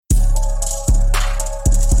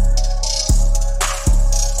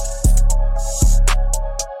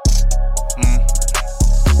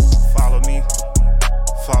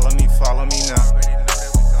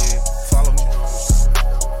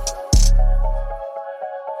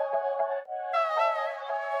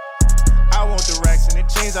the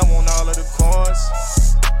jeans, I want all of the coins.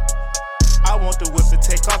 I want the whip to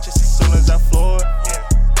take off just as soon as I floor it.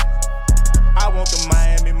 I want the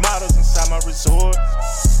Miami models inside my resort.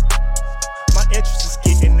 My interest is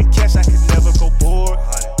getting the cash, I could never go bored.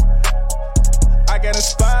 I got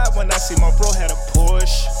inspired when I see my bro had a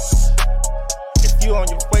Porsche. If you on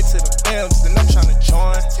your way to the M's, then I'm tryna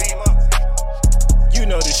join. You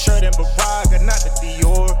know the shirt and Baraga, not the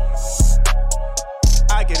Dior.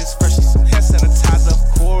 I get as fresh as some hand sanitizer, of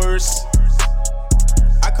course.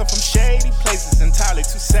 I come from shady places, entirely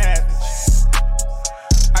too savage.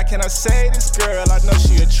 I cannot say this girl, I know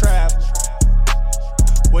she a traveler.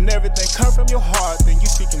 When everything come from your heart, then you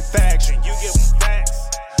speaking facts, and you give them facts.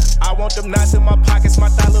 I want them knots in my pockets, my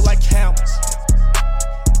thigh look like camels.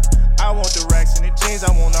 I want the racks and the jeans,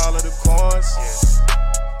 I want all of the coins.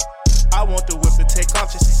 I want the whip to take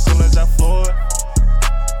off just as soon as I floor it.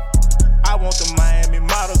 I want the Miami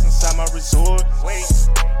models inside my resort.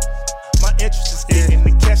 My interest is getting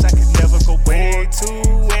the cash, I could never go way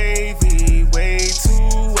too wavy, way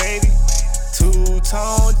too wavy.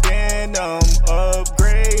 Two-tone denim,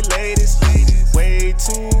 upgrade latest. Way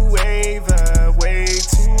too wavy, way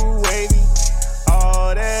too wavy.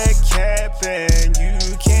 All that capping,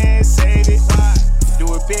 you can't save it.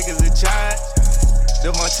 Do it big as a giant,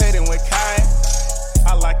 demonstrating with Kai.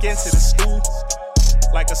 I lock into the stew,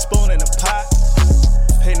 like a spoon in a pot.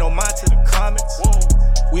 Pay no mind to the comments.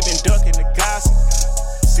 We been ducking the gossip.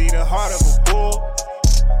 See the heart of a bull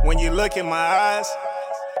when you look in my eyes.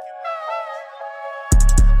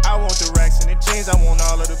 I want the racks and the jeans, I want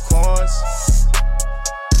all of the coins.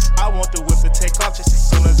 I want the whip to take off just as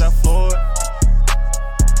soon as I floor it.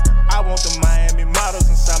 I want the Miami models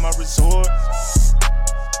inside my resort.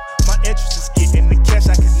 My interest is getting the cash,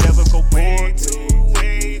 I